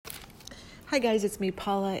Hi guys, it's me,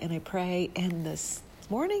 Paula, and I pray. And this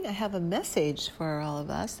morning I have a message for all of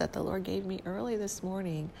us that the Lord gave me early this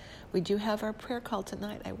morning. We do have our prayer call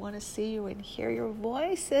tonight. I want to see you and hear your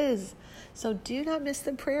voices. So do not miss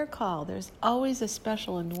the prayer call. There's always a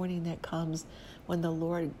special anointing that comes when the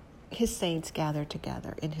Lord, His saints gather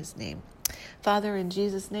together in His name. Father, in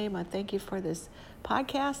Jesus' name, I thank you for this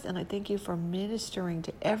podcast, and I thank you for ministering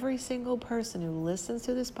to every single person who listens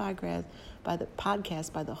to this podcast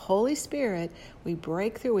by the Holy Spirit. We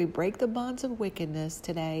break the bonds of wickedness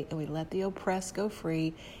today, and we let the oppressed go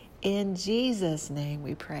free. In Jesus' name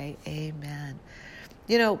we pray, amen.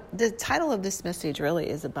 You know, the title of this message really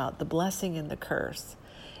is about the blessing and the curse.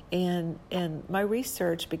 And my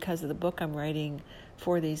research, because of the book I'm writing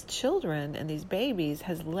for these children and these babies,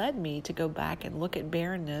 has led me to go back and look at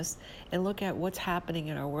barrenness and look at what's happening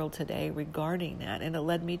in our world today regarding that. And it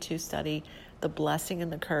led me to study the blessing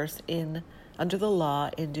and the curse under the law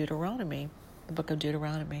in Deuteronomy, the book of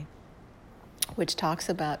Deuteronomy, which talks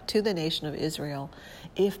about to the nation of Israel,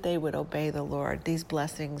 if they would obey the Lord, these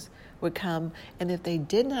blessings would come. And if they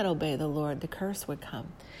did not obey the Lord, the curse would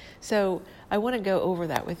come. So I want to go over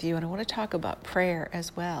that with you, and I want to talk about prayer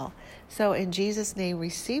as well. So in Jesus' name,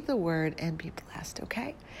 receive the word and be blessed,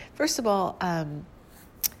 okay? First of all,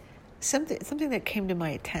 something that came to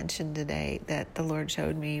my attention today that the Lord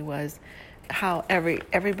showed me was how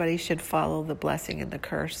everybody should follow the blessing and the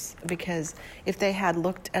curse, because if they had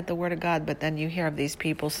looked at the Word of God, but then you hear of these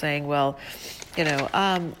people saying, well,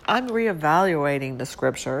 I'm reevaluating the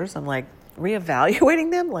scriptures. I'm like,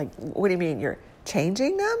 reevaluating them? Like, what do you mean? You're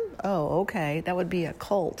changing them? Oh, okay. That would be a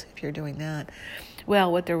cult if you're doing that.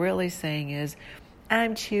 Well, what they're really saying is,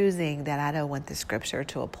 I'm choosing that I don't want the scripture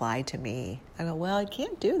to apply to me. I go, well, I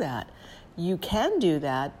can't do that. You can do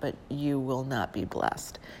that, but you will not be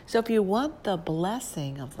blessed. So if you want the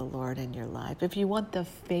blessing of the Lord in your life, if you want the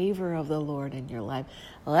favor of the Lord in your life,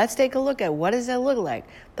 let's take a look at what does that look like.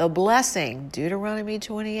 The blessing, Deuteronomy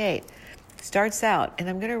 28, starts out, and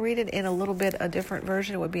I'm going to read it in a different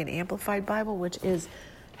version. It would be an Amplified Bible, which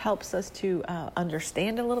helps us to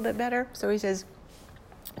understand a little bit better. So he says,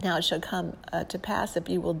 now it shall come to pass, if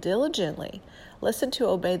you will diligently listen to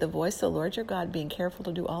obey the voice of the Lord your God, being careful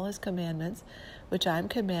to do all his commandments, which I am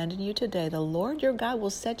commanding you today, the Lord your God will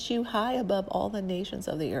set you high above all the nations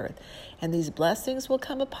of the earth. And these blessings will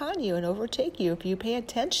come upon you and overtake you if you pay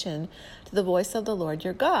attention to the voice of the Lord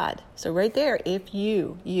your God. So right there, if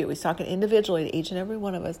he's talking individually to each and every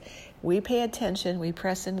one of us, we pay attention, we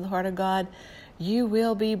press into the heart of God, you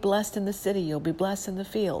will be blessed in the city, you'll be blessed in the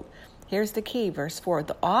field. Here's the key, verse 4,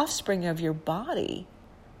 the offspring of your body,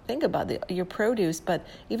 think about your produce, but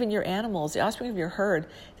even your animals, the offspring of your herd,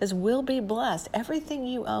 says, will be blessed. Everything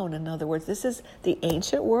you own, in other words, this is the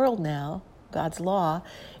ancient world now, God's law,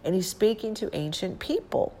 and he's speaking to ancient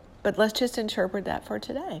people. But let's just interpret that for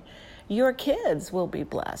today. Your kids will be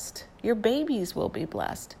blessed. Your babies will be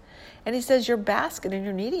blessed. And he says your basket and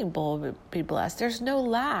your kneading bowl will be blessed. There's no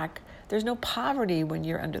lack. There's no poverty when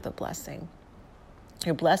you're under the blessing.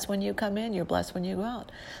 You're blessed when you come in. You're blessed when you go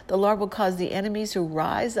out. The Lord will cause the enemies who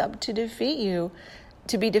rise up to defeat you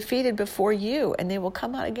to be defeated before you, and they will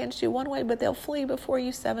come out against you one way, but they'll flee before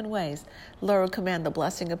you 7 ways. The Lord will command the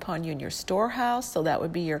blessing upon you in your storehouse, so that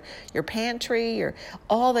would be your pantry,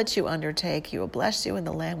 all that you undertake. He will bless you in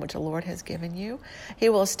the land which the Lord has given you. He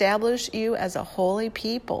will establish you as a holy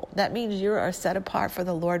people. That means you are set apart for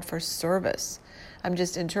the Lord for service. I'm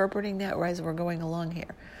just interpreting that as we're going along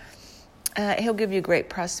here. He'll give you great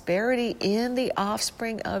prosperity in the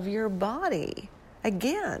offspring of your body.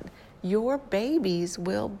 Again, your babies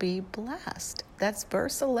will be blessed. That's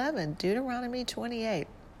verse 11, Deuteronomy 28.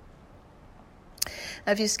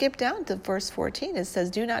 Now, if you skip down to verse 14, it says,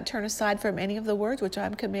 do not turn aside from any of the words which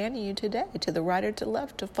I'm commanding you today, to the right or to the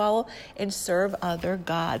left, to follow and serve other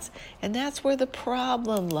gods. And that's where the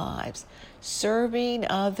problem lies, serving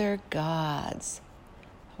other gods.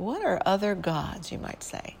 What are other gods, you might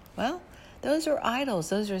say? Well, those are idols.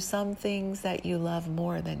 Those are some things that you love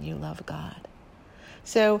more than you love God.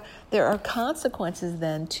 So there are consequences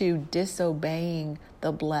then to disobeying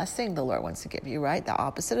the blessing the Lord wants to give you, right? The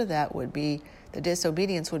opposite of that would be, the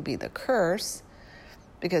disobedience would be the curse,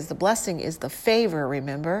 because the blessing is the favor,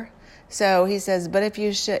 remember? So he says, but if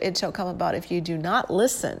it shall come about if you do not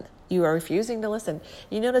listen, you are refusing to listen.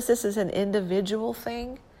 You notice this is an individual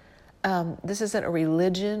thing. This isn't a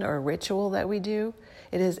religion or a ritual that we do.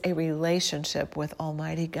 It is a relationship with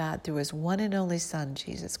Almighty God through his one and only Son,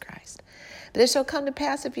 Jesus Christ. But it shall come to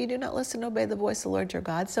pass if you do not listen and obey the voice of the Lord your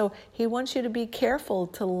God. So he wants you to be careful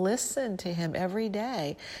to listen to him every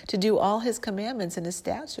day, to do all his commandments and his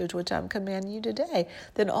statutes, which I'm commanding you today.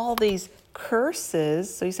 Then all these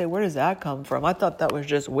curses, so you say, where does that come from? I thought that was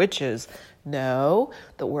just witches. No,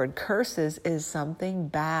 the word curses is something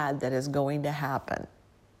bad that is going to happen.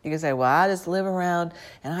 You can say, well, I just live around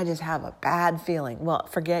and I just have a bad feeling. Well,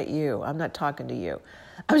 forget you. I'm not talking to you.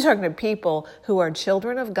 I'm talking to people who are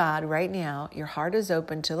children of God right now. Your heart is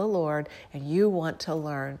open to the Lord and you want to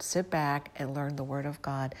learn. Sit back and learn the Word of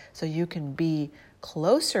God so you can be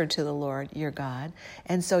closer to the Lord, your God,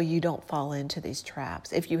 and so you don't fall into these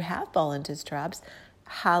traps. If you have fallen into these traps,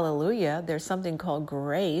 hallelujah, there's something called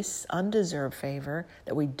grace, undeserved favor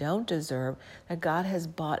that we don't deserve, that God has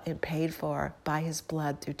bought and paid for by his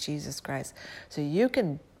blood through Jesus Christ. So you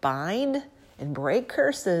can bind and break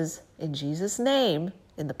curses in Jesus' name,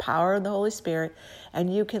 in the power of the Holy Spirit,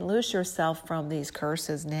 and you can loose yourself from these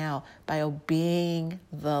curses now by obeying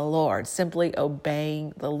the Lord, simply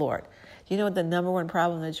obeying the Lord. You know what the number one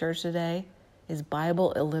problem in the church today is?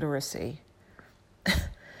 Bible illiteracy.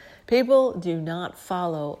 People do not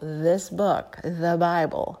follow this book, the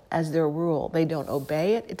Bible, as their rule. They don't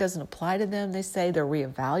obey it. It doesn't apply to them. They say they're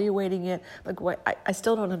reevaluating it. Like, what? I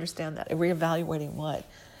still don't understand that. Reevaluating what?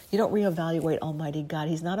 You don't reevaluate Almighty God.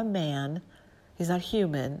 He's not a man. He's not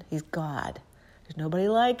human. He's God. There's nobody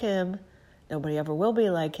like him. Nobody ever will be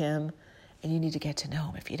like him. And you need to get to know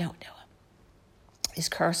him if you don't know him. These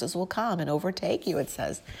curses will come and overtake you, it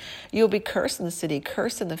says. You'll be cursed in the city,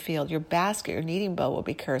 cursed in the field. Your basket, your kneading bowl will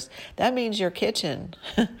be cursed. That means your kitchen.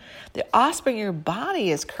 The offspring of your body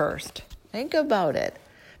is cursed. Think about it.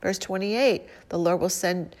 Verse 28, the Lord will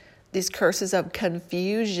send these curses of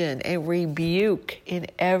confusion and rebuke in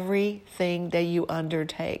everything that you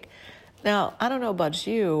undertake. Now, I don't know about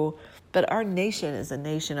you, but our nation is a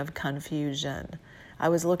nation of confusion. I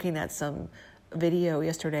was looking at some video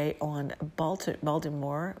yesterday on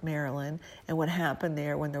Baltimore, Maryland, and what happened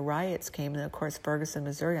there when the riots came. And of course, Ferguson,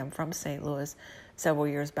 Missouri, I'm from St. Louis, several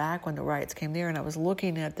years back when the riots came there. And I was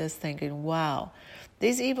looking at this thinking, wow,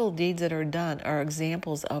 these evil deeds that are done are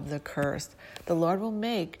examples of the curse. The Lord will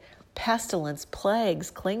make pestilence, plagues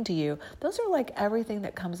cling to you. Those are like everything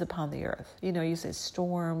that comes upon the earth. You know, you say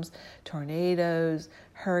storms, tornadoes,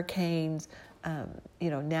 hurricanes,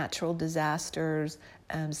 natural disasters,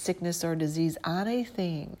 sickness or disease.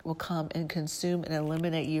 Anything will come and consume and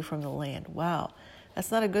eliminate you from the land. Wow,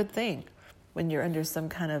 that's not a good thing when you're under some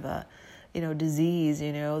kind of a, disease.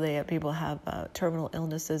 People have terminal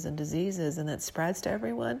illnesses and diseases, and it spreads to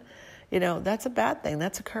everyone. That's a bad thing.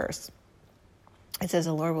 That's a curse. It says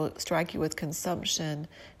the Lord will strike you with consumption,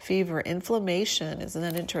 fever, inflammation. Isn't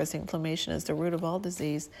that interesting? Inflammation is the root of all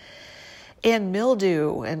disease. And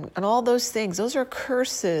mildew and all those things. Those are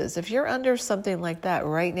curses. If you're under something like that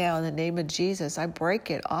right now in the name of Jesus, I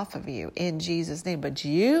break it off of you in Jesus' name. But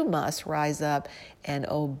you must rise up and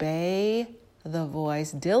obey the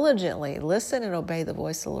voice diligently. Listen and obey the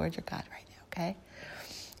voice of the Lord your God right now, okay?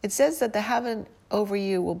 It says that the heaven over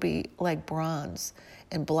you will be like bronze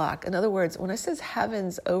and black. In other words, when it says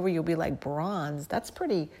heavens over you will be like bronze, that's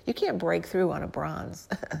you can't break through on a bronze.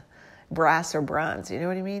 Brass or bronze, you know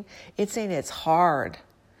what I mean? It's saying it's hard.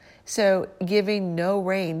 So giving no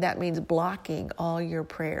rain, that means blocking all your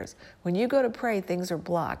prayers. When you go to pray, things are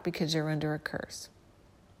blocked because you're under a curse.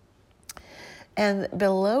 And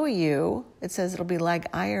below you, it says it'll be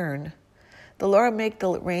like iron. The Lord will make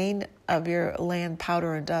the rain of your land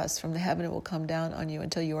powder and dust. From the heaven it will come down on you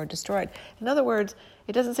until you are destroyed. In other words,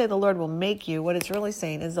 it doesn't say the Lord will make you. What it's really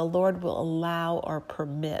saying is the Lord will allow or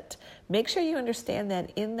permit. Make sure you understand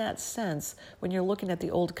that in that sense when you're looking at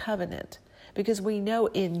the Old Covenant. Because we know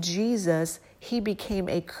in Jesus, he became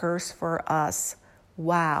a curse for us.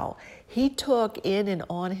 Wow. He took in and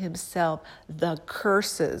on himself the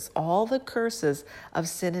curses, all the curses of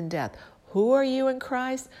sin and death. Who are you in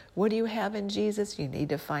Christ? What do you have in Jesus? You need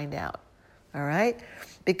to find out. All right?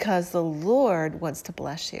 Because the Lord wants to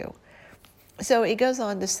bless you. So he goes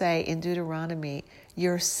on to say in Deuteronomy,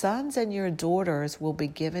 your sons and your daughters will be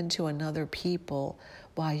given to another people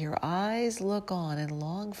while your eyes look on and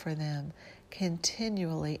long for them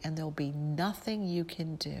continually, and there'll be nothing you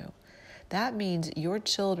can do. That means your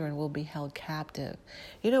children will be held captive.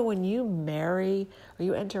 When you marry or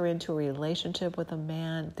you enter into a relationship with a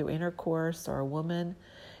man through intercourse or a woman,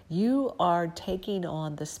 you are taking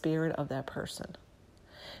on the spirit of that person.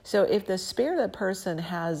 So if the spirit of the person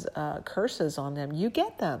has curses on them, you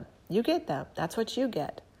get them. You get them. That's what you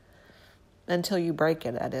get. Until you break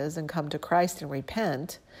it, that is, and come to Christ and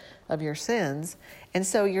repent. of your sins. And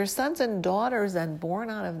so your sons and daughters then born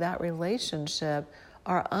out of that relationship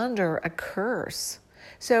are under a curse.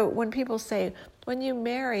 So when people say, when you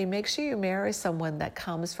marry, make sure you marry someone that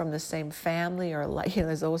comes from the same family, or like,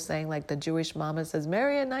 there's always saying, like the Jewish mama says,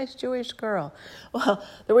 marry a nice Jewish girl. Well,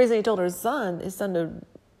 the reason he told her son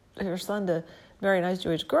to marry a nice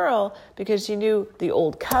Jewish girl, because she knew the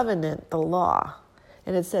old covenant, the law.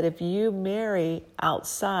 And it said, if you marry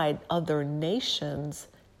outside other nations,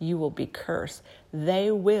 you will be cursed. They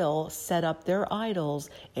will set up their idols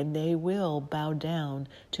and they will bow down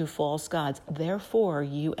to false gods. Therefore,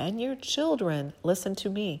 you and your children, listen to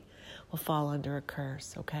me, will fall under a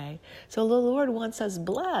curse, okay? So the Lord wants us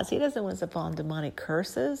blessed. He doesn't want us to fall in demonic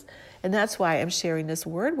curses. And that's why I'm sharing this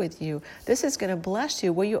word with you. This is going to bless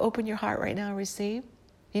you. Will you open your heart right now and receive?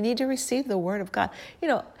 You need to receive the word of God.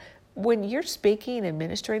 When you're speaking and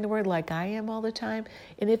ministering the word like I am all the time,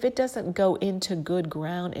 and if it doesn't go into good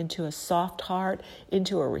ground, into a soft heart,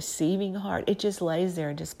 into a receiving heart, it just lays there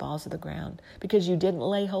and just falls to the ground because you didn't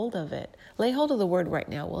lay hold of it. Lay hold of the word right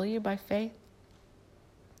now, will you, by faith?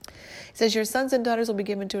 It says, your sons and daughters will be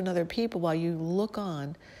given to another people while you look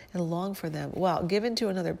on and long for them. Well, given to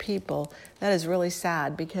another people, that is really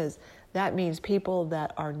sad, because that means people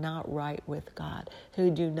that are not right with God,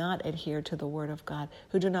 who do not adhere to the word of God,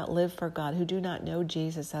 who do not live for God, who do not know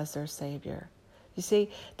Jesus as their Savior. You see,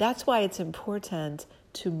 that's why it's important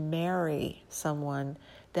to marry someone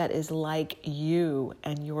that is like you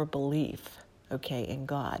and your belief, okay, in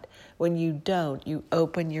God. When you don't, you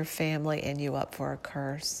open your family and you up for a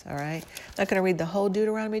curse, all right? I'm not going to read the whole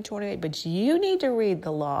Deuteronomy 28, but you need to read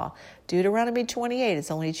the law. Deuteronomy 28,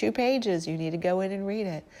 it's only 2 pages. You need to go in and read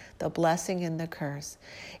it. The blessing and the curse.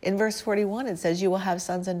 In verse 41, it says, you will have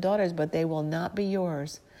sons and daughters, but they will not be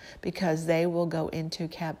yours, because they will go into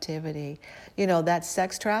captivity. That's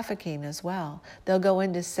sex trafficking as well. They'll go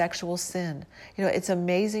into sexual sin. It's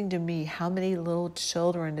amazing to me how many little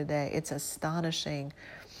children today, it's astonishing,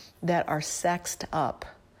 that are sexed up.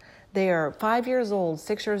 They are 5 years old,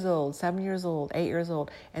 6 years old, 7 years old, 8 years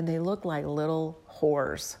old, and they look like little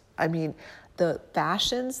whores. I mean, the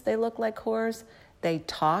fashions, they look like whores. They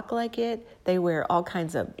talk like it. They wear all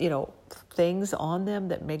kinds of, things on them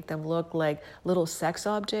that make them look like little sex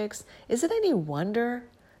objects. Is it any wonder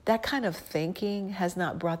that kind of thinking has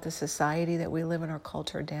not brought the society that we live in, our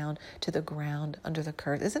culture, down to the ground under the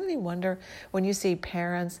curse? Is it any wonder when you see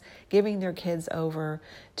parents giving their kids over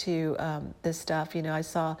to this stuff? I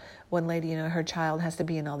saw one lady, her child has to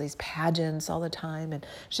be in all these pageants all the time, and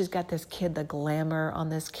she's got this kid, the glamour on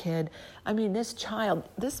this kid. I mean,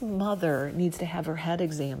 this mother needs to have her head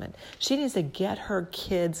examined. She needs to get her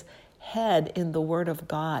kids' head in the word of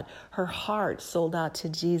God, her heart sold out to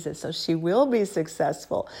Jesus, so she will be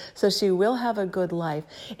successful, so she will have a good life.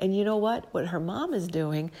 And you know what her mom is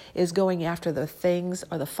doing is going after the things,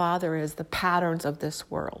 or the father is the patterns of this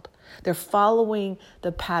world. They're following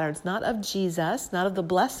the patterns, not of Jesus, not of the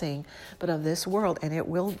blessing, but of this world. And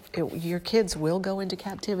your kids will go into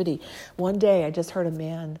captivity. One day I just heard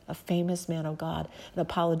a famous man of God, an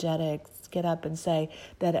apologetics, get up and say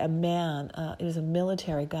that a man, it was a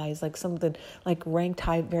military guy, he's like something like ranked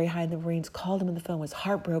high, very high in the Marines, called him on the phone, was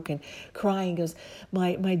heartbroken, crying, goes,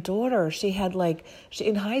 my daughter,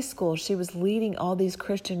 in high school, she was leading all these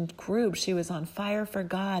Christian groups. She was on fire for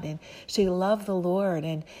God, and she loved the Lord,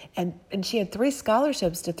 and she had 3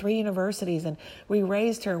 scholarships to 3 universities, and we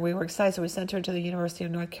raised her, and we were excited, so we sent her to the University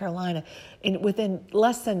of North Carolina. And within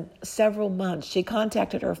less than several months, she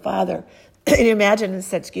contacted her father, and imagine, and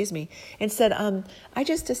said, and said, I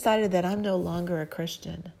just decided that I'm no longer a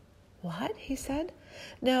Christian. What? He said.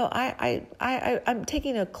 No, I'm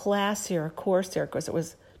taking a course here, because it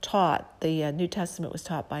was taught, the New Testament was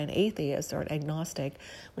taught by an atheist or an agnostic,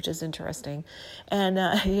 which is interesting. And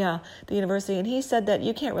the university, and he said that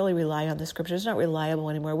you can't really rely on the scriptures. It's not reliable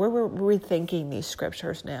anymore. We're rethinking these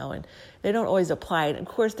scriptures now, and they don't always apply. And of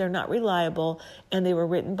course, they're not reliable, and they were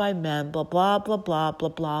written by men, blah, blah, blah, blah, blah,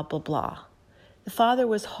 blah, blah, blah. The father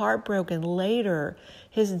was heartbroken. Later,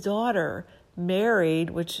 his daughter married,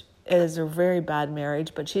 which is a very bad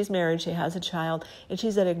marriage, but she's married, she has a child, and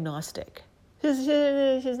she's an agnostic.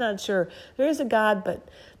 She's not sure. There is a God, but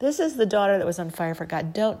this is the daughter that was on fire for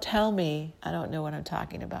God. Don't tell me I don't know what I'm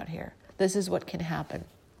talking about here. This is what can happen.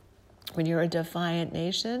 When you're a defiant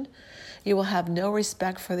nation, you will have no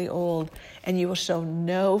respect for the old, and you will show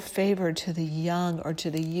no favor to the young or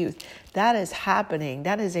to the youth. That is happening.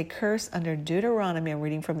 That is a curse under Deuteronomy. I'm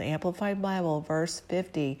reading from the Amplified Bible, verse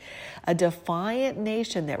 50. A defiant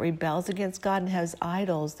nation that rebels against God and has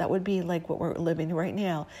idols, that would be like what we're living right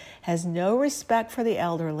now, has no respect for the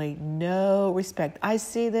elderly, no respect. I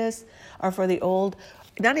see this, or for the old,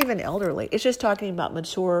 Not even elderly. It's just talking about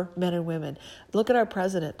mature men and women. Look at our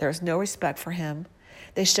president. There's no respect for him.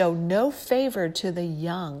 They show no favor to the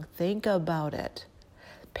young. Think about it.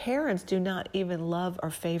 Parents do not even love or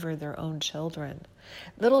favor their own children.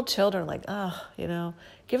 Little children like,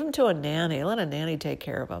 give them to a nanny. Let a nanny take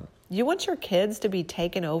care of them. You want your kids to be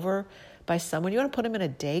taken over by someone? You want to put them in a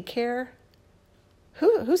daycare?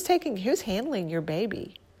 Who's handling your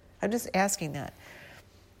baby? I'm just asking that.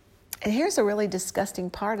 And here's a really disgusting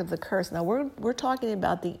part of the curse. Now, we're talking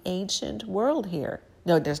about the ancient world here.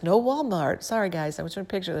 No, there's no Walmart. Sorry, guys. I was trying to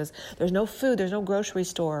picture this. There's no food. There's no grocery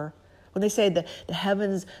store. When they say the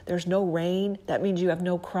heavens, there's no rain, that means you have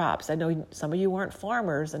no crops. I know some of you aren't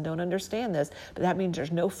farmers and don't understand this, but that means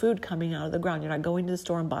there's no food coming out of the ground. You're not going to the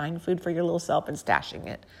store and buying food for your little self and stashing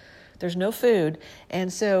it. There's no food,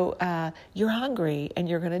 and so you're hungry and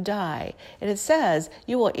you're going to die. And it says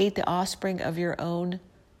you will eat the offspring of your own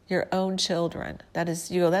children. That is,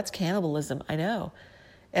 that's cannibalism. I know.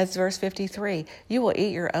 It's verse 53. You will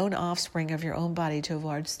eat your own offspring of your own body to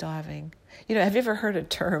avoid starving. Have you ever heard a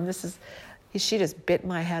term? She just bit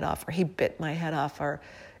my head off, or he bit my head off, or,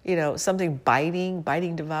 something biting,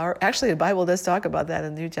 devour. Actually, the Bible does talk about that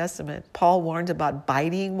in the New Testament. Paul warns about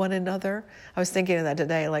biting one another. I was thinking of that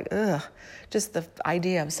today, just the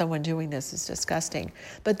idea of someone doing this is disgusting.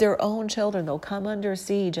 But their own children, they'll come under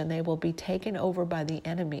siege and they will be taken over by the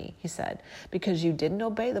enemy, he said, because you didn't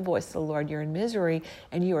obey the voice of the Lord. You're in misery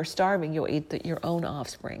and you are starving. You'll eat your own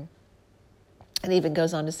offspring. And even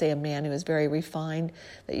goes on to say a man who is very refined,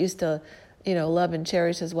 that used to, love and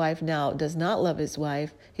cherish his wife, now does not love his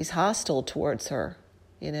wife. He's hostile towards her,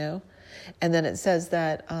 And then it says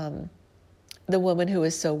that the woman who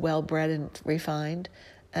is so well-bred and refined,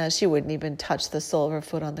 she wouldn't even touch the sole of her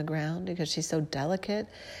foot on the ground because she's so delicate.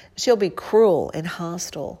 She'll be cruel and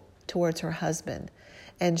hostile towards her husband,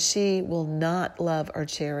 and she will not love or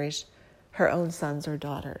cherish her own sons or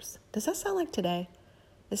daughters. Does that sound like today?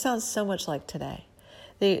 It sounds so much like today.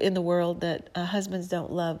 In the world that husbands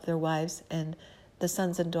don't love their wives and the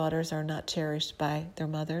sons and daughters are not cherished by their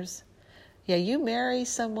mothers. Yeah, you marry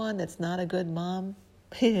someone that's not a good mom.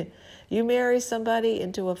 You marry somebody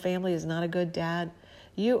into a family who's not a good dad.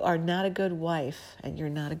 You are not a good wife and you're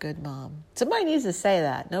not a good mom. Somebody needs to say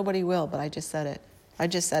that. Nobody will, but I just said it. I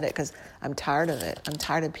just said it because I'm tired of it. I'm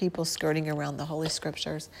tired of people skirting around the Holy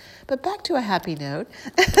Scriptures. But back to a happy note.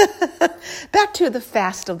 Back to the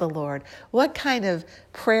fast of the Lord. What kind of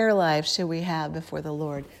prayer life should we have before the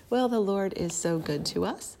Lord? Well, the Lord is so good to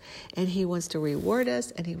us, and he wants to reward us,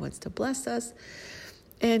 and he wants to bless us.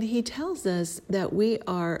 And he tells us that we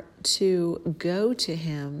are to go to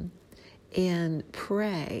him and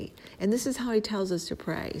pray. And this is how he tells us to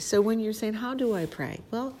pray. So when you're saying, how do I pray?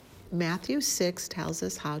 Well, Matthew 6 tells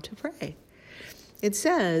us how to pray. It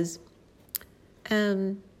says,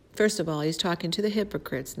 first of all, he's talking to the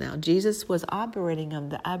hypocrites now. Jesus was operating on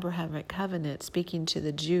the Abrahamic covenant, speaking to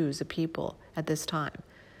the Jews, the people at this time.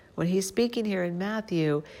 When he's speaking here in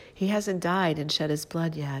Matthew, he hasn't died and shed his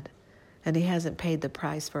blood yet, and he hasn't paid the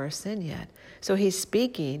price for our sin yet. So he's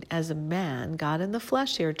speaking as a man, God in the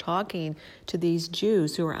flesh here, talking to these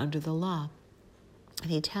Jews who are under the law. And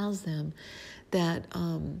he tells them that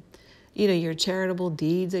your charitable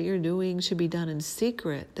deeds that you're doing should be done in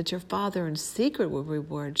secret, that your Father in secret will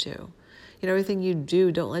reward you. Everything you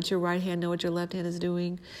do, don't let your right hand know what your left hand is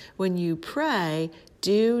doing. When you pray,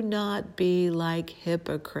 do not be like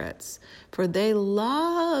hypocrites, for they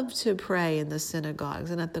love to pray in the synagogues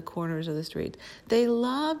and at the corners of the streets. They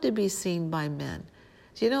love to be seen by men.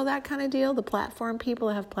 Do you know that kind of deal? The platform people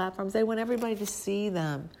that have platforms, they want everybody to see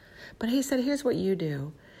them. But he said, here's what you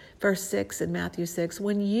do. Verse 6 in Matthew 6,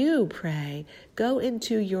 when you pray, go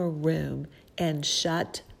into your room and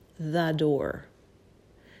shut the door.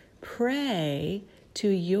 Pray to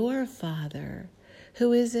your Father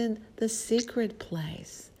who is in the secret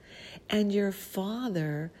place, and your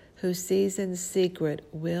Father who sees in secret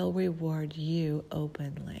will reward you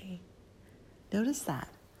openly. Notice that.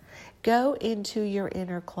 Go into your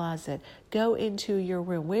inner closet. Go into your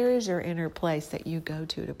room. Where is your inner place that you go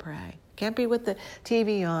to pray? Can't be with the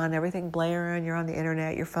TV on, everything blaring, you're on the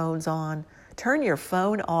internet, your phone's on. Turn your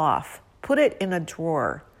phone off. Put it in a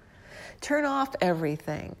drawer. Turn off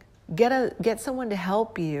everything. Get someone to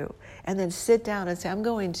help you, and then sit down and say, I'm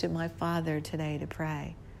going to my Father today to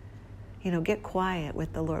pray. Get quiet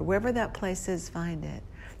with the Lord. Wherever that place is, find it.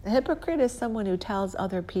 The hypocrite is someone who tells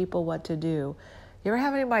other people what to do. You ever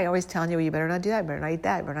have anybody always telling you, you better not do that, you better not eat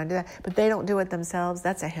that, you better not do that, but they don't do it themselves?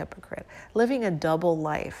 That's a hypocrite. Living a double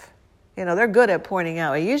life. They're good at pointing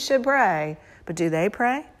out, well, you should pray, but do they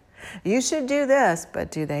pray? You should do this,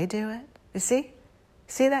 but do they do it? You see?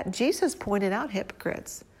 See that? Jesus pointed out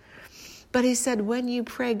hypocrites. But he said, when you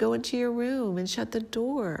pray, go into your room and shut the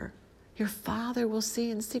door. Your Father will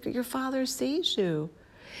see in secret. Your Father sees you.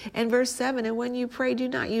 And verse 7, and when you pray, do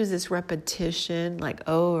not use this repetition like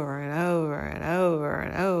over and over and over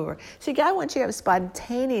and over. See, God wants you to have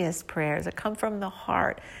spontaneous prayers that come from the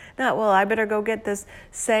heart. Not, well, I better go get this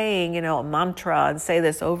saying, a mantra and say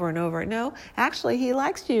this over and over. No, actually, he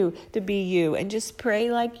likes you to be you and just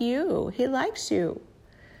pray like you. He likes you.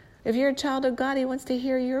 If you're a child of God, he wants to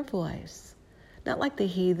hear your voice. Not like the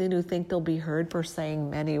heathen who think they'll be heard for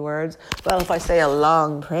saying many words. Well, if I say a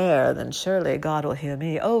long prayer, then surely God will hear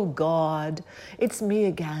me. Oh, God, it's me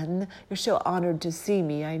again. You're so honored to see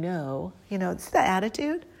me, I know. It's the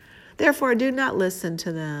attitude. Therefore, do not listen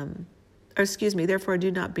to them. Therefore,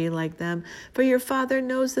 do not be like them. For your Father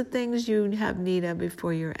knows the things you have need of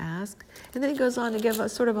before you're asked. And then he goes on to give a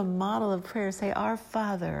sort of a model of prayer. Say, Our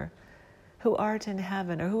Father, who art in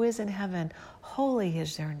heaven, or who is in heaven, holy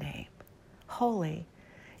is your name. Holy.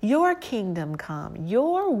 Your kingdom come.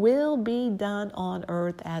 Your will be done on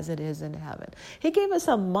earth as it is in heaven. He gave us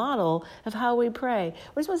a model of how we pray.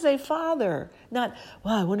 We're supposed to say, Father, not,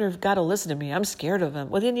 well, I wonder if God will listen to me. I'm scared of him.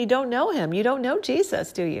 Well, then you don't know him. You don't know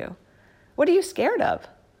Jesus, do you? What are you scared of?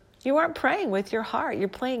 You aren't praying with your heart. You're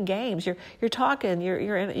playing games. You're talking.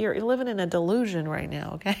 You're living in a delusion right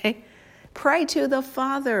now, okay? Pray to the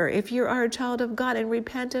Father if you are a child of God and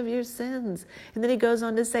repent of your sins. And then he goes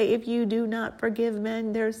on to say, if you do not forgive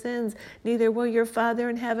men their sins, neither will your Father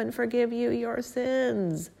in heaven forgive you your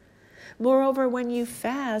sins. Moreover, when you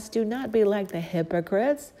fast, do not be like the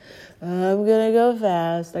hypocrites. I'm going to go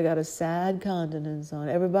fast. I got a sad countenance on.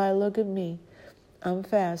 Everybody look at me. I'm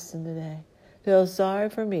fasting today. Feel sorry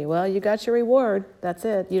for me. Well, you got your reward. That's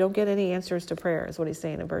it. You don't get any answers to prayer, is what he's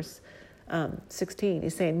saying in verse 16.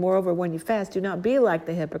 He's saying, moreover, when you fast, do not be like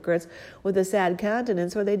the hypocrites with a sad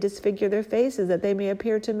countenance, for they disfigure their faces that they may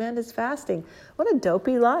appear to men as fasting. What a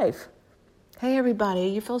dopey life. Hey, everybody,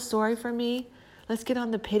 you feel sorry for me? Let's get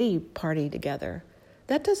on the pity party together.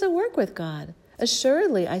 That doesn't work with God.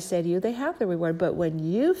 Assuredly, I say to you, they have the reward. But when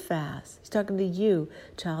you fast, he's talking to you,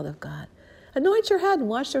 child of God, anoint your head and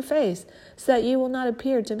wash your face, so that you will not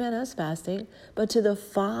appear to men as fasting, but to the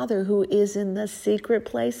Father who is in the secret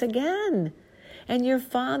place again. And your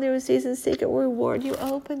Father who sees in secret will reward you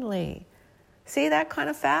openly. See that kind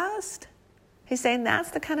of fast? He's saying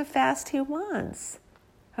that's the kind of fast he wants.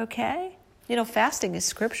 Okay? Fasting is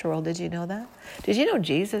scriptural. Did you know that? Did you know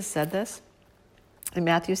Jesus said this? In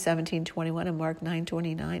Matthew 17:21 and Mark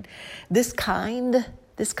 9:29. This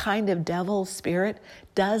kind of devil spirit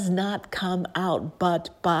does not come out but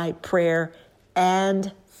by prayer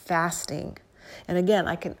and fasting. And again,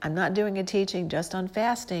 I'm not doing a teaching just on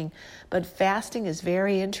fasting, but fasting is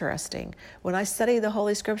very interesting. When I study the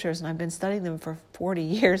Holy Scriptures, and I've been studying them for 40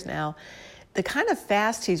 years now, the kind of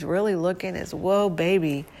fast he's really looking is, whoa,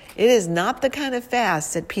 baby, it is not the kind of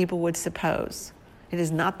fast that people would suppose. It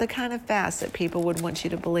is not the kind of fast that people would want you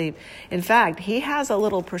to believe. In fact, he has a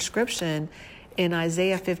little prescription in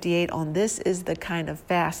Isaiah 58 on this is the kind of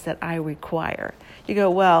fast that I require. You go,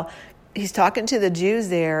 well, he's talking to the Jews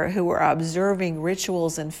there who were observing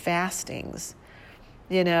rituals and fastings,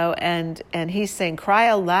 and he's saying, cry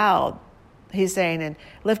aloud. He's saying, and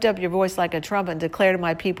lift up your voice like a trumpet and declare to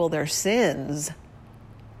my people their sins.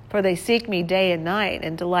 For they seek me day and night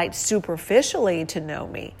and delight superficially to know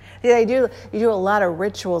me. You do a lot of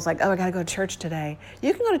rituals like, I got to go to church today.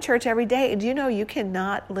 You can go to church every day. And do you know you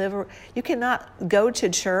cannot go to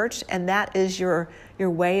church and that is your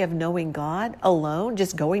way of knowing God alone?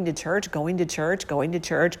 Just going to church, going to church, going to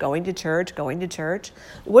church, going to church, going to church.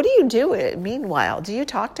 What do you do meanwhile? Do you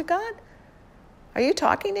talk to God? Are you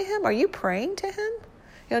talking to him? Are you praying to him?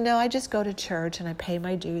 No, I just go to church and I pay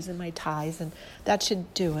my dues and my tithes and that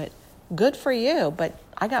should do it. Good for you, but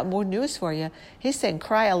I got more news for you. He's saying,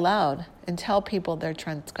 cry aloud and tell people their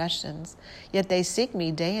transgressions. Yet they seek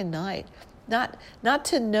me day and night. Not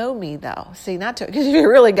to know me, though. See, because if you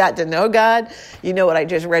really got to know God, you know what I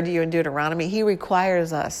just read to you in Deuteronomy. He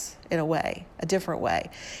requires us in a different way.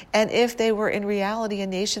 And if they were in reality a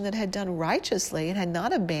nation that had done righteously and had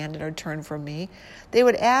not abandoned or turned from me, they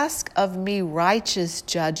would ask of me righteous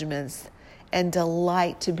judgments and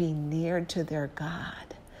delight to be near to their God.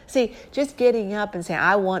 See, just getting up and saying,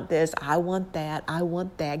 I want this, I want that,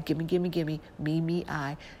 gimme, me,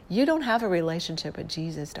 I. You don't have a relationship with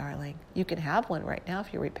Jesus, darling. You can have one right now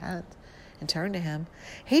if you repent and turn to him.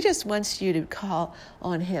 He just wants you to call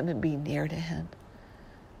on him and be near to him.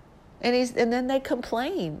 And then they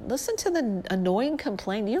complain. Listen to the annoying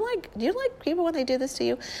complaint. Do you like people when they do this to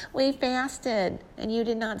you? We fasted and you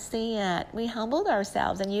did not see it. We humbled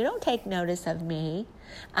ourselves and you don't take notice of me.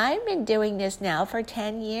 I've been doing this now for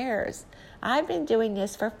 10 years. I've been doing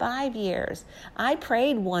this for 5 years. I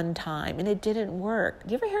prayed one time and it didn't work.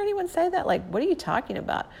 Do you ever hear anyone say that? Like, what are you talking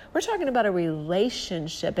about? We're talking about a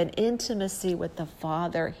relationship and intimacy with the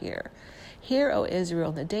Father here. Hear, O Israel,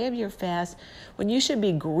 in the day of your fast, when you should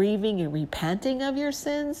be grieving and repenting of your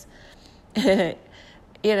sins, and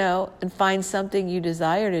find something you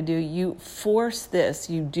desire to do, you force this,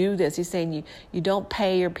 you do this. He's saying you don't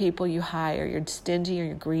pay your people you hire. You're stingy or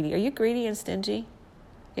you're greedy. Are you greedy and stingy?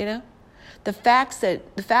 The fast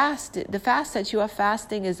that you are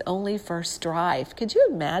fasting is only for strife. Could you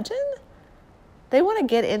imagine? They want to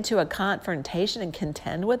get into a confrontation and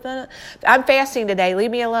contend with it. I'm fasting today,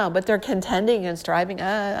 leave me alone. But they're contending and striving.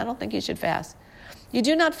 I don't think you should fast. You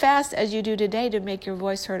do not fast as you do today to make your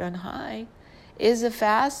voice heard on high. Is a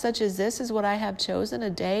fast such as this is what I have chosen, a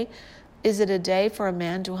day? Is it a day for a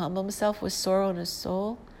man to humble himself with sorrow in his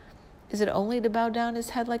soul? Is it only to bow down his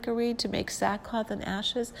head like a reed, to make sackcloth and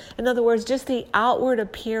ashes? In other words, just the outward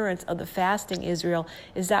appearance of the fasting, Israel.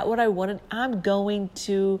 Is that what I wanted? I'm going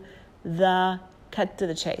to cut to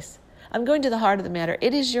the chase. I'm going to the heart of the matter.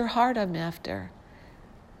 It is your heart I'm after.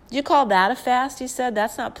 You call that a fast, he said?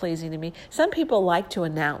 That's not pleasing to me. Some people like to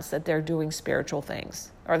announce that they're doing spiritual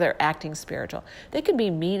things or they're acting spiritual. They can be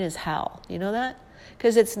mean as hell. You know that?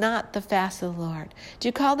 Because it's not the fast of the Lord. Do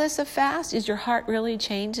you call this a fast? Is your heart really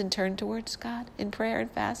changed and turned towards God in prayer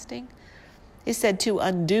and fasting? He said to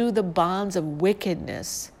undo the bonds of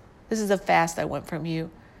wickedness. This is a fast I want from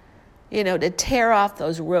you. To tear off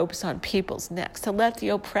those ropes on people's necks, to let the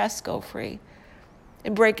oppressed go free,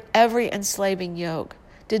 and break every enslaving yoke,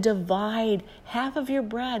 to divide half of your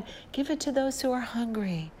bread, give it to those who are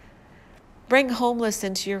hungry. Bring homeless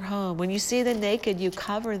into your home. When you see the naked, you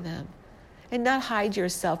cover them, and not hide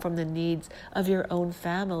yourself from the needs of your own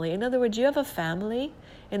family. In other words, you have a family,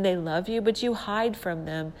 and they love you, but you hide from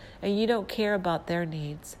them, and you don't care about their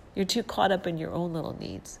needs. You're too caught up in your own little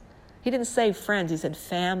needs. He didn't say friends, he said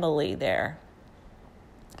family there.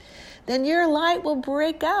 Then your light will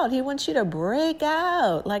break out. He wants you to break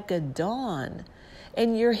out like a dawn.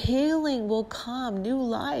 And your healing will come, new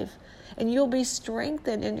life. And you'll be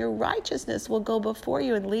strengthened, and your righteousness will go before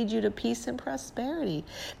you and lead you to peace and prosperity.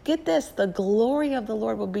 Get this, the glory of the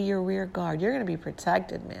Lord will be your rear guard. You're going to be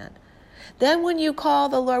protected, man. Then when you call,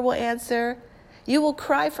 the Lord will answer. You will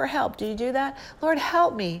cry for help. Do you do that? Lord,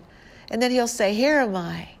 help me. And then he'll say, here am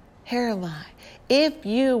I. Here am I. If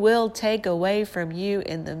you will take away from you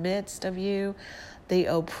in the midst of you the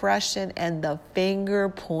oppression and the finger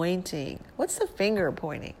pointing. What's the finger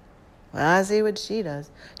pointing? Well, I see what she does.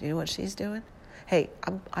 Do you know what she's doing? Hey,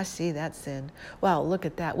 I see that sin. Well, look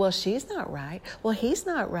at that. Well, she's not right. Well, he's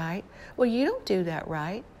not right. Well, you don't do that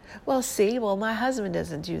right. Well, my husband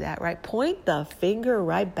doesn't do that right. Point the finger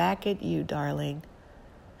right back at you, darling.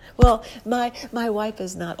 Well, my wife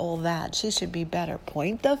is not all that. She should be better.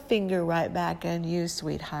 Point the finger right back at you,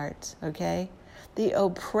 sweetheart, okay? The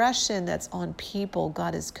oppression that's on people,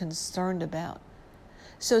 God is concerned about.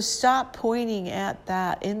 So stop pointing at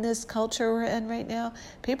that. In this culture we're in right now,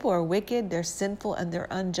 people are wicked, they're sinful, and they're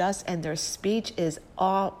unjust, and their speech is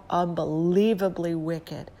all unbelievably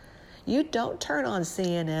wicked. You don't turn on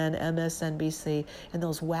CNN, MSNBC, and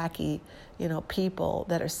those wacky, people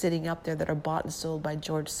that are sitting up there that are bought and sold by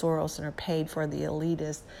George Soros and are paid for the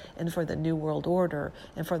elitists and for the New World Order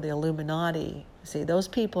and for the Illuminati. See, those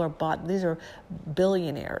people are bought. These are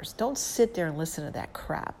billionaires. Don't sit there and listen to that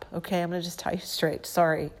crap, okay? I'm going to just tell you straight.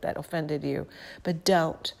 Sorry that offended you, but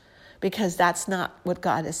don't, because that's not what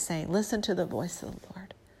God is saying. Listen to the voice of the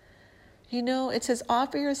Lord. It says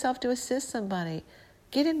offer yourself to assist somebody.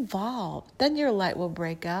 Get involved. Then your light will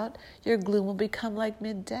break out. Your gloom will become like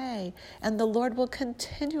midday. And the Lord will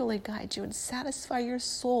continually guide you and satisfy your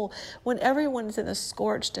soul. When everyone's in a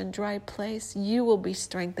scorched and dry place, you will be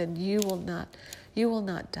strengthened. You will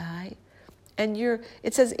not die. And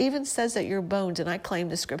it says that your bones, and I claim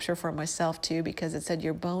the scripture for myself too, because it said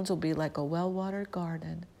your bones will be like a well-watered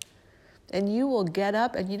garden. And you will get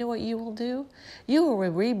up, and you know what you will do? You will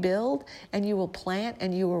rebuild, and you will plant,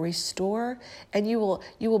 and you will restore, and you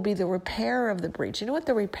will be the repairer of the breach. You know what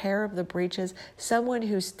the repairer of the breach is? Someone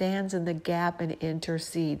who stands in the gap and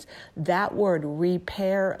intercedes. That word,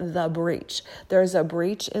 repair the breach. There's a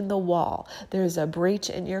breach in the wall. There's a breach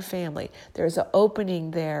in your family. There's an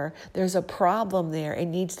opening there. There's a problem there. It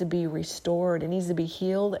needs to be restored. It needs to be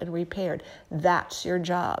healed and repaired. That's your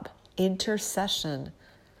job. Intercession.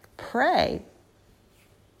 Pray.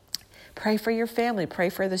 Pray for your family. Pray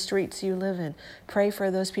for the streets you live in. Pray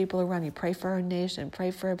for those people around you. Pray for our nation.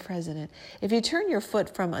 Pray for our president. If you turn your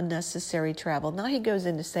foot from unnecessary travel, now he goes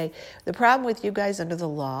in to say, the problem with you guys under the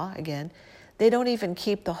law, again, they don't even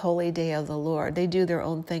keep the holy day of the Lord. They do their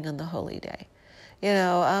own thing on the holy day.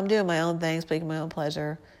 I'm doing my own thing, speaking my own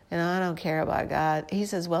pleasure. I don't care about God. He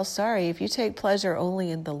says, well, sorry, if you take pleasure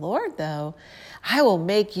only in the Lord, though, I will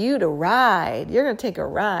make you to ride. You're going to take a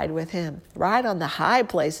ride with him. Ride on the high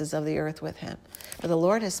places of the earth with him. For the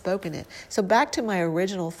Lord has spoken it. So back to my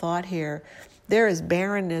original thought here. There is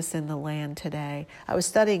barrenness in the land today. I was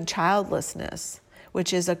studying childlessness,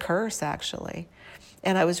 which is a curse, actually.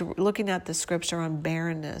 And I was looking at the scripture on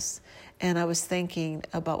barrenness. And I was thinking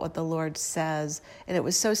about what the Lord says. And it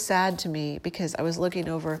was so sad to me because I was looking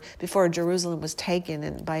over before Jerusalem was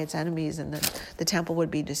taken by its enemies and the temple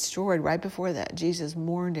would be destroyed. Right before that, Jesus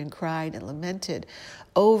mourned and cried and lamented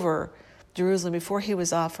over Jerusalem before he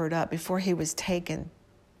was offered up, before he was taken.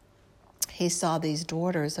 He saw these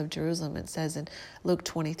daughters of Jerusalem, it says in Luke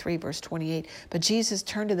 23, verse 28. But Jesus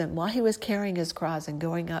turned to them while he was carrying his cross and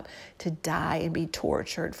going up to die and be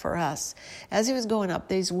tortured for us. As he was going up,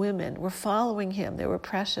 these women were following him. They were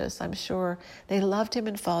precious, I'm sure. They loved him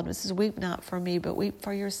and followed him. It says, weep not for me, but weep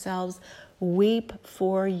for yourselves. Weep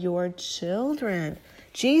for your children.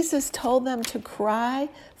 Jesus told them to cry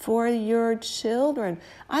for your children.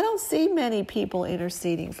 I don't see many people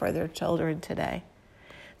interceding for their children today.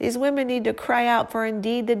 These women need to cry out, for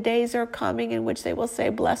indeed the days are coming in which they will say,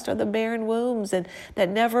 blessed are the barren wombs and that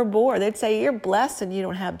never bore. They'd say, you're blessed and you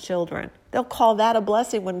don't have children. They'll call that a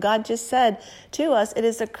blessing when God just said to us, it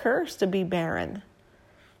is a curse to be barren.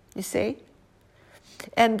 You see?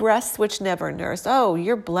 And breasts which never nurse. Oh,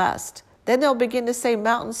 you're blessed. Then they'll begin to say,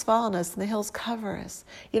 mountains fall on us and the hills cover us.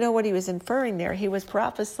 You know what he was inferring there? He was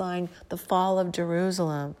prophesying the fall of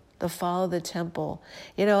Jerusalem, the fall of the temple.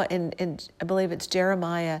 And I believe it's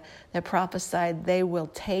Jeremiah that prophesied, they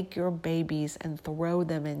will take your babies and throw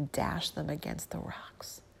them and dash them against the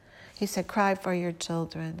rocks. He said, cry for your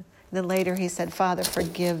children. And then later he said, Father,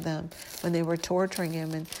 forgive them when they were torturing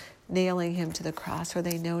him and nailing him to the cross, for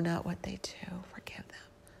they know not what they do. Forgive them.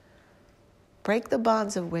 Break the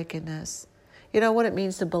bonds of wickedness. You know what it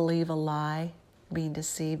means to believe a lie, being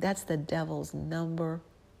deceived? That's the devil's number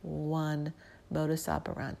one modus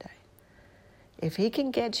operandi. If he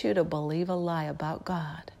can get you to believe a lie about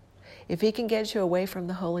God, if he can get you away from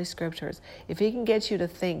the Holy Scriptures, if he can get you to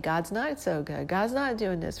think God's not so good, God's not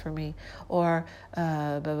doing this for me, or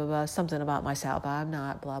blah, blah, blah, something about myself, I'm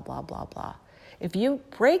not, blah, blah, blah, blah. If you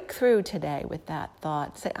break through today with that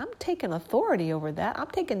thought, say, I'm taking authority over that. I'm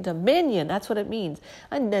taking dominion. That's what it means.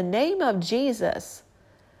 In the name of Jesus.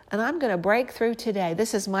 And I'm going to break through today.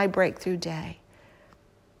 This is my breakthrough day.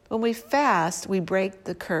 When we fast, we break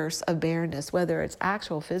the curse of barrenness, whether it's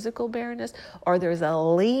actual physical barrenness or there's a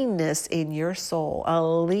leanness in your soul, a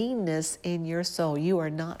leanness in your soul. You are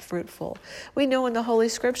not fruitful. We know in the Holy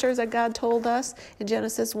Scriptures that God told us in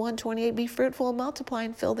Genesis 1:28, be fruitful and multiply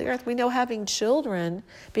and fill the earth. We know having children,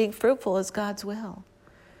 being fruitful is God's will.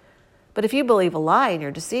 But if you believe a lie and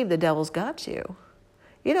you're deceived, the devil's got you.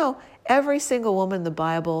 Every single woman in the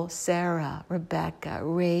Bible, Sarah, Rebecca,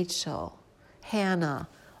 Rachel, Hannah,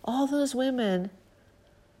 all those women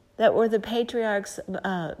that were the patriarchs'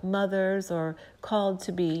 mothers or called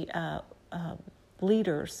to be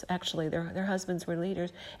leaders, actually, their husbands were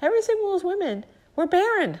leaders. Every single one of those women were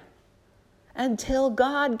barren until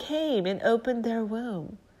God came and opened their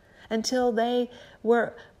womb, until they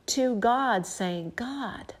were to God saying,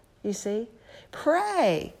 God, you see,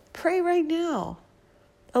 pray right now.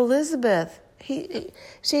 Elizabeth,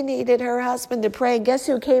 she needed her husband to pray. Guess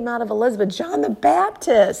who came out of Elizabeth? John the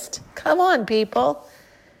Baptist. Come on, people.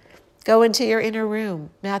 Go into your inner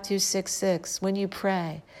room. Matthew 6:6. When you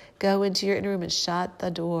pray, go into your inner room and shut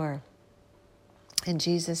the door. And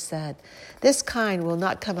Jesus said, this kind will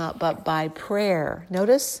not come out but by prayer.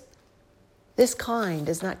 Notice, this kind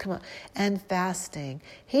does not come out. And fasting.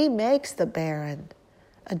 He makes the barren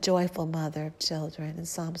a joyful mother of children in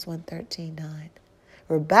Psalms 113:9.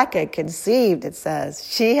 Rebecca conceived, it says.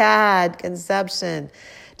 She had conception.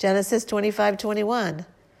 Genesis 25:21.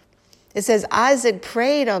 It says Isaac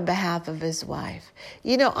prayed on behalf of his wife.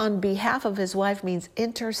 On behalf of his wife means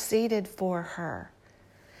interceded for her.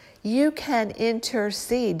 You can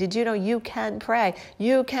intercede. Did you know you can pray?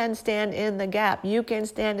 You can stand in the gap. You can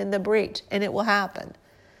stand in the breach, and it will happen.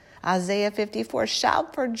 Isaiah 54,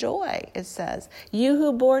 shout for joy, it says. You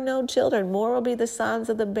who bore no children, more will be the sons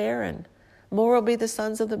of the barren. More will be the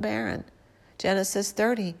sons of the barren. Genesis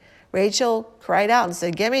 30. Rachel cried out and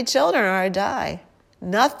said, give me children or I die.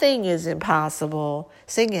 Nothing is impossible.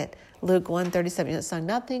 Sing it. Luke 1:37, that song,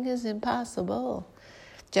 nothing is impossible.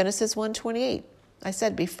 Genesis 1:28, I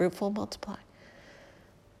said, be fruitful, multiply.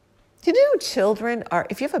 Do you know children are,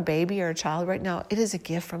 if you have a baby or a child right now, it is a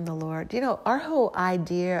gift from the Lord. You know, our whole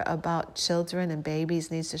idea about children and babies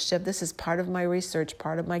needs to shift. This is part of my research,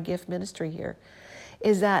 part of my gift ministry here,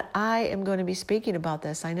 is that I am going to be speaking about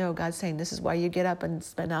this. I know God's saying this is why you get up and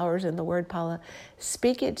spend hours in the Word, Paula.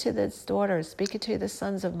 Speak it to the daughters. Speak it to the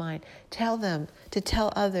sons of mine. Tell them to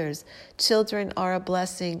tell others. Children are a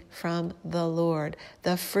blessing from the Lord.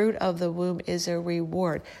 The fruit of the womb is a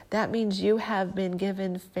reward. That means you have been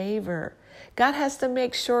given favor. God has to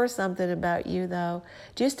make sure something about you, though.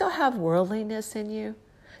 Do you still have worldliness in you?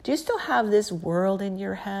 Do you still have this world in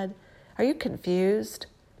your head? Are you confused?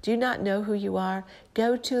 Do you not know who you are?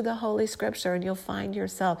 Go to the Holy Scripture and you'll find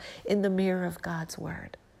yourself in the mirror of God's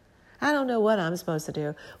Word. I don't know what I'm supposed to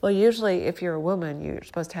do. Well, usually if you're a woman, you're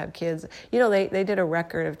supposed to have kids. You know, they did a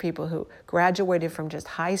record of people who graduated from just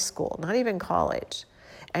high school, not even college,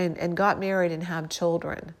 and got married and have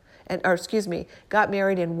children. Got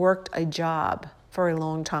married and worked a job for a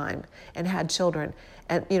long time and had children.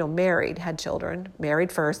 And, had children,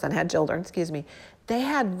 married first, then had children, They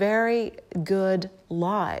had very good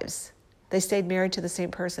lives. They stayed married to the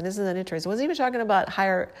same person. Isn't that interesting? It wasn't even talking about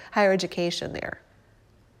higher education there.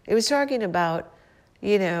 It was talking about,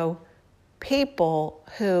 people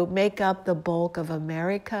who make up the bulk of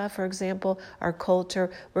America, for example, our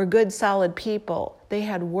culture, were good, solid people. They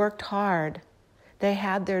had worked hard. They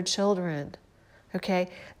had their children, okay?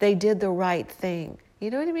 They did the right thing. You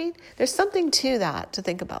know what I mean? There's something to that, to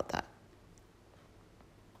think about that.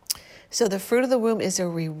 So the fruit of the womb is a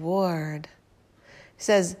reward. It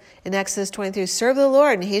says in Exodus 23, serve the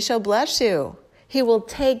Lord and he shall bless you. He will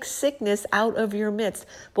take sickness out of your midst.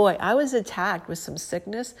 Boy, I was attacked with some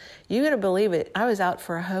sickness. You're going to believe it. I was out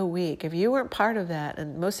for a whole week. If you weren't part of that,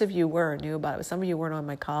 and most of you knew about it, but some of you weren't on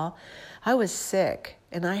my call, I was sick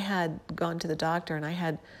and I had gone to the doctor and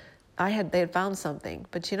they had found something.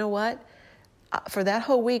 But you know what? For that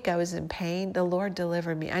whole week, I was in pain. The Lord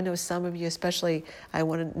delivered me. I know some of you, especially, I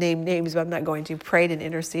want to name names, but I'm not going to, prayed and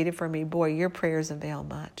interceded for me. Boy, your prayers avail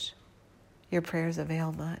much. Your prayers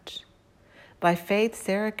avail much. By faith,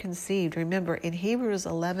 Sarah conceived. Remember, in Hebrews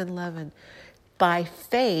 11:11, by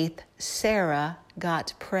faith, Sarah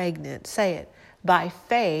got pregnant. Say it. By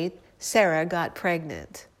faith, Sarah got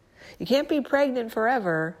pregnant. You can't be pregnant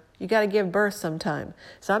forever. You got to give birth sometime.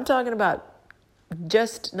 So I'm talking about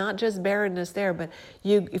not just barrenness there, but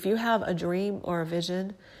if you have a dream or a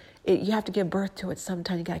vision, you have to give birth to it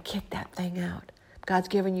sometime. You got to kick that thing out. God's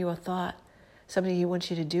given you a thought, something he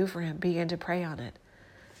wants you to do for him. Begin to pray on it.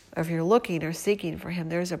 Or if you're looking or seeking for him,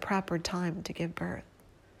 there's a proper time to give birth.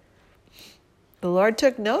 The Lord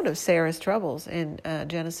took note of Sarah's troubles in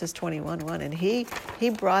Genesis 21:1, and he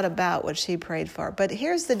brought about what she prayed for. But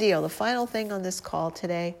here's the deal. The final thing on this call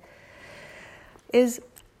today is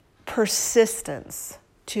persistence,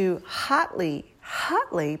 to hotly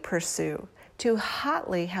pursue, to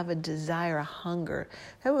hotly have a desire, a hunger.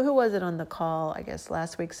 Who was it on the call, I guess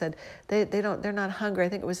last week, said they're not hungry. I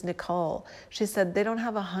think it was Nicole. She said they don't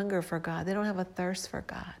have a hunger for God. They don't have a thirst for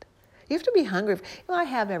God. You have to be hungry. I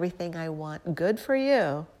have everything I want. Good for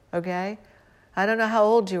you, okay? I don't know how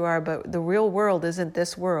old you are, but the real world isn't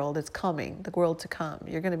this world. It's coming, the world to come.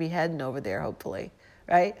 You're going to be heading over there, hopefully,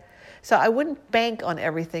 right? So I wouldn't bank on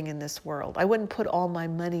everything in this world. I wouldn't put all my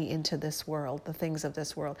money into this world, the things of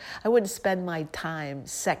this world. I wouldn't spend my time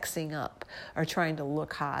sexing up or trying to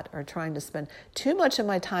look hot or trying to spend too much of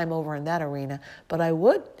my time over in that arena. But I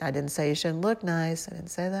didn't say you shouldn't look nice. I didn't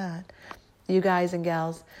say that. You guys and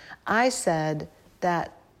gals, I said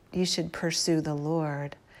that you should pursue the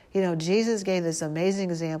Lord. Jesus gave this amazing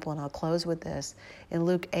example, and I'll close with this, in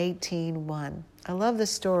Luke 18:1. I love the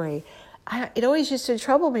story. It always used to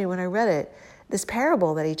trouble me when I read it, this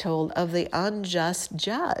parable that he told of the unjust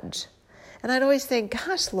judge. And I'd always think,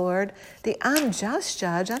 gosh, Lord, the unjust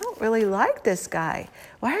judge, I don't really like this guy.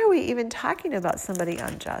 Why are we even talking about somebody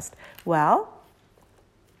unjust? Well,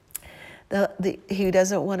 he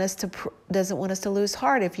doesn't want us to lose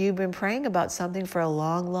heart. If you've been praying about something for a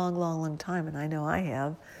long time, and I know I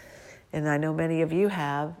have, and I know many of you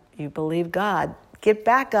have, you believe God, get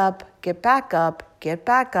back up,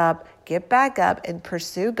 and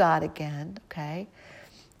pursue God again, okay?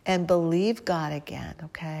 And believe God again,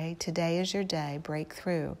 okay? Today is your day. Break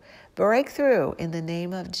through. Break through in the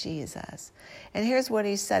name of Jesus. And here's what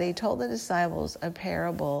he said. He told the disciples a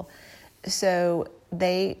parable. So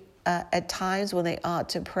they, at times when they ought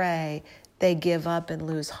to pray, they give up and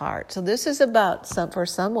lose heart. So this is about for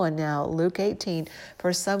someone now, Luke 18,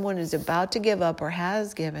 for someone who's about to give up or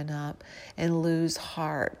has given up and lose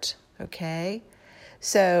heart. okay?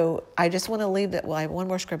 So I just want to leave that. Well, I have one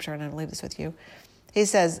more scripture and I'm going to leave this with you. He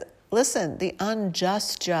says, listen, the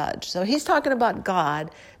unjust judge. So he's talking about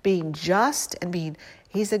God being just and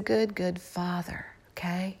he's a good, good father,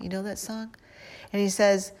 okay? You know that song? And he's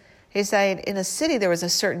saying, in a city there was a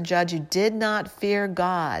certain judge who did not fear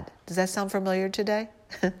God. Does that sound familiar today?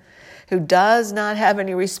 Who does not have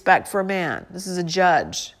any respect for man. This is a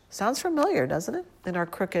judge. Sounds familiar, doesn't it? In our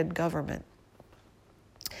crooked government.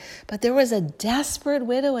 But there was a desperate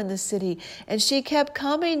widow in the city, and she kept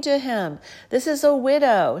coming to him. This is a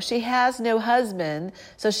widow. She has no husband,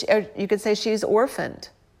 so you could say she's orphaned,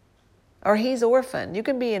 or he's orphaned. You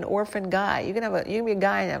can be an orphan guy. You can be a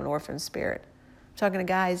guy and have an orphan spirit. I'm talking to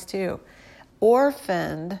guys too.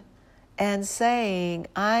 Orphaned and saying,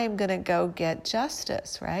 I'm going to go get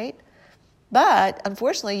justice, right? But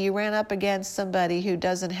unfortunately, you ran up against somebody who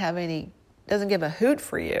doesn't give a hoot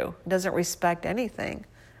for you, doesn't respect anything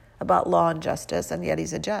about law and justice, and yet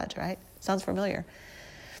he's a judge, right? Sounds familiar.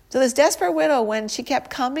 So this desperate widow, when she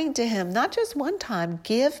kept coming to him, not just one time,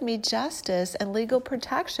 give me justice and legal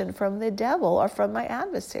protection from the devil or from my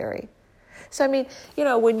adversary. So, I mean,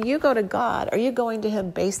 when you go to God, are you going to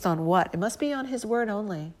him based on what? It must be on his word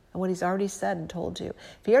only and what he's already said and told you.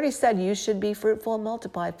 If he already said you should be fruitful and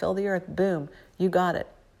multiply, fill the earth, boom, you got it.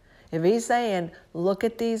 If he's saying, look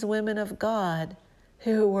at these women of God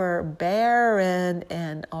who were barren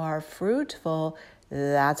and are fruitful,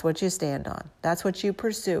 that's what you stand on. That's what you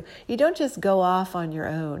pursue. You don't just go off on your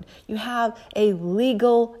own. You have a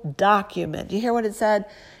legal document. You hear what it said?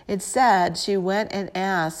 It said she went and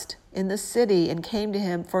asked in the city and came to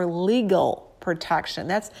him for legal protection.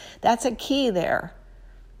 That's a key there.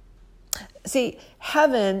 See,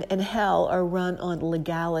 heaven and hell are run on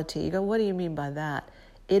legality. You go, what do you mean by that?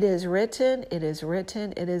 It is written, it is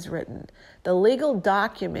written, it is written. The legal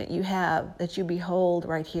document you have that you behold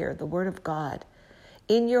right here, the Word of God,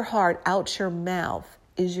 in your heart, out your mouth,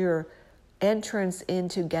 is your entrance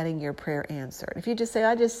into getting your prayer answered. If you just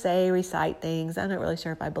say, recite things, I'm not really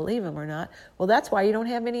sure if I believe them or not, well, that's why you don't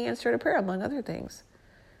have any answer to prayer, among other things.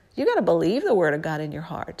 You got to believe the Word of God in your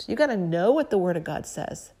heart. You got to know what the Word of God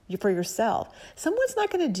says for yourself. Someone's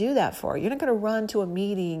not going to do that for you. You're not going to run to a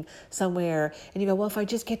meeting somewhere and you go, well, if I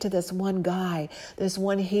just get to this one guy, this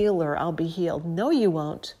one healer, I'll be healed. No, you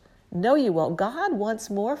won't. No, you won't. God wants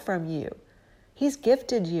more from you. He's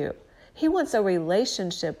gifted you. He wants a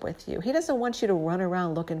relationship with you. He doesn't want you to run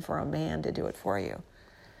around looking for a man to do it for you.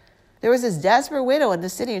 There was this desperate widow in the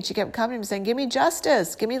city, and she kept coming to him saying, give me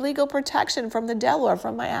justice, give me legal protection from the devil or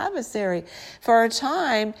from my adversary. For a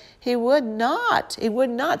time, he would not.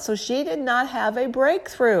 So she did not have a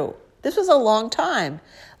breakthrough. This was a long time.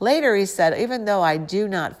 Later, he said, even though I do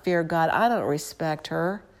not fear God, I don't respect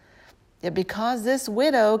her. Yet because this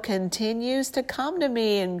widow continues to come to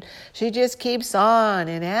me and she just keeps on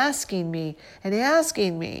and asking me,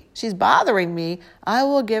 she's bothering me, I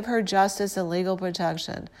will give her justice and legal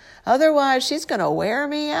protection. Otherwise, she's going to wear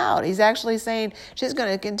me out. He's actually saying she's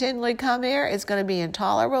going to continually come here. It's going to be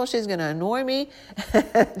intolerable. She's going to annoy me.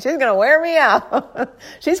 She's going to wear me out.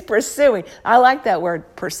 She's pursuing. I like that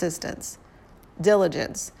word, persistence,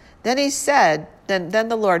 diligence. Then he said, then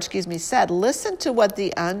the Lord, said, listen to what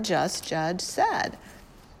the unjust judge said.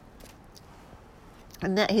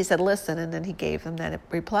 And then he said, listen, and then he gave them that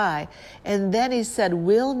reply. And then he said,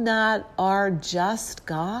 will not our just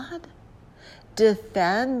God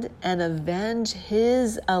defend and avenge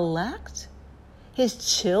his elect,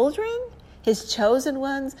 his children, his chosen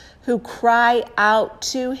ones who cry out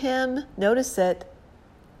to him? Notice it,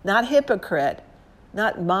 not hypocrite.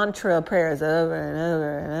 Not mantra prayers over and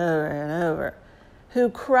over and over and over. Who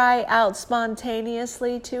cry out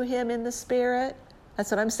spontaneously to him in the Spirit. That's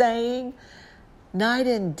what I'm saying. Night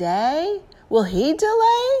and day. Will he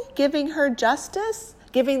delay giving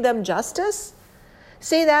them justice?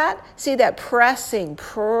 See that? See that pressing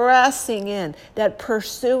in, that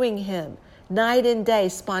pursuing him. Night and day,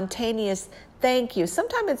 spontaneous thank you.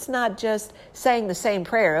 Sometimes it's not just saying the same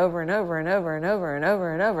prayer over and over and over and over and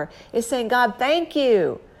over and over. It's saying, God, thank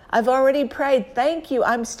you. I've already prayed. Thank you.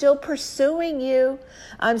 I'm still pursuing you.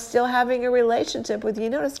 I'm still having a relationship with you.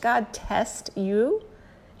 Notice God tests you.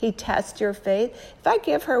 He tests your faith. If I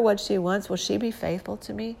give her what she wants, will she be faithful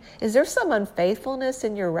to me? Is there some unfaithfulness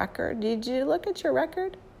in your record? Did you look at your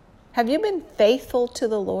record? Have you been faithful to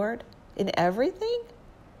the Lord in everything?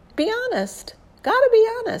 Be honest. Got to be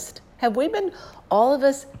honest. Have we been, all of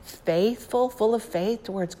us, faithful, full of faith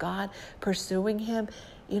towards God, pursuing him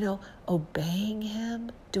obeying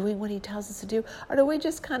him, doing what he tells us to do? Or do we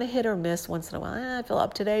just kind of hit or miss once in a while? I feel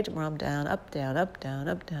up today, tomorrow I'm down, up, down, up, down,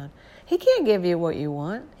 up, down. He can't give you what you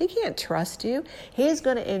want. He can't trust you. He's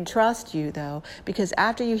going to entrust you, though, because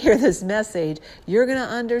after you hear this message, you're going to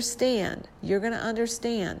understand. You're going to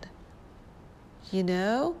understand.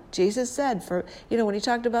 Jesus said, when he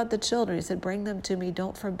talked about the children, he said, bring them to me,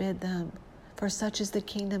 don't forbid them. For such is the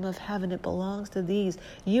kingdom of heaven. It belongs to these.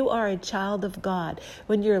 You are a child of God.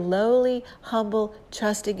 When you're lowly, humble,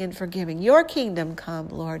 trusting, and forgiving, your kingdom come,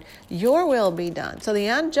 Lord. Your will be done. So the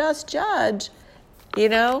unjust judge,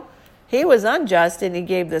 he was unjust, and he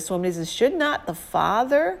gave this woman. He says, should not the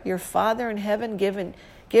Father, your Father in heaven,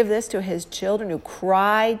 give this to his children who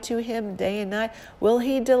cry to him day and night? Will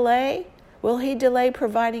he delay? Will he delay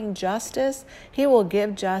providing justice? He will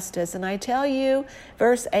give justice. And I tell you,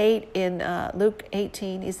 verse 8 in Luke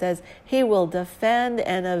 18, he says, he will defend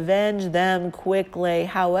and avenge them quickly.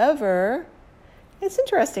 However, it's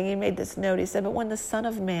interesting, he made this note. He said, but when the Son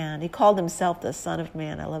of Man, he called himself the Son of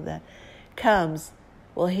Man, I love that, comes,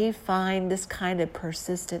 will he find this kind of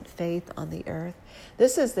persistent faith on the earth?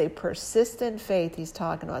 This is the persistent faith he's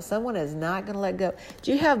talking about. Someone is not going to let go.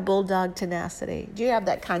 Do you have bulldog tenacity? Do you have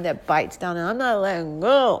that kind that bites down and I'm not letting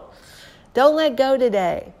go? Don't let go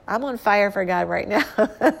today. I'm on fire for God right now.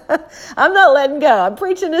 I'm not letting go. I'm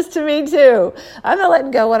preaching this to me too. I'm not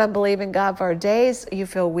letting go what I'm believing God for. Days you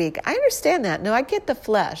feel weak. I understand that. No, I get the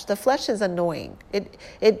flesh. The flesh is annoying. It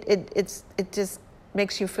just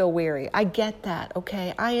makes you feel weary. I get that,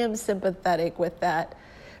 okay? I am sympathetic with that.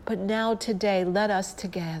 But now today, let us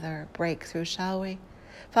together break through, shall we?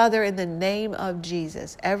 Father, in the name of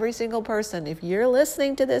Jesus, every single person, if you're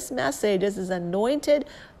listening to this message, this is anointed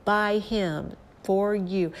by him for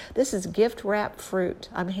you. This is gift-wrapped fruit.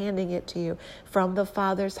 I'm handing it to you from the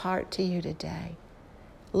Father's heart to you today.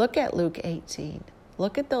 Look at Luke 18.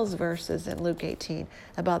 Look at those verses in Luke 18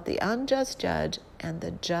 about the unjust judge and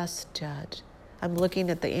the just judge. I'm looking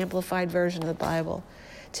at the amplified version of the Bible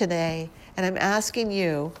today, and I'm asking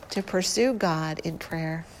you to pursue God in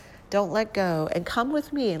prayer. Don't let go, and come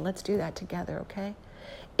with me, and let's do that together, okay?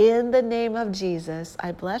 In the name of Jesus,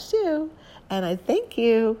 I bless you, and I thank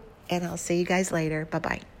you, and I'll see you guys later.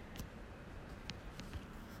 Bye-bye.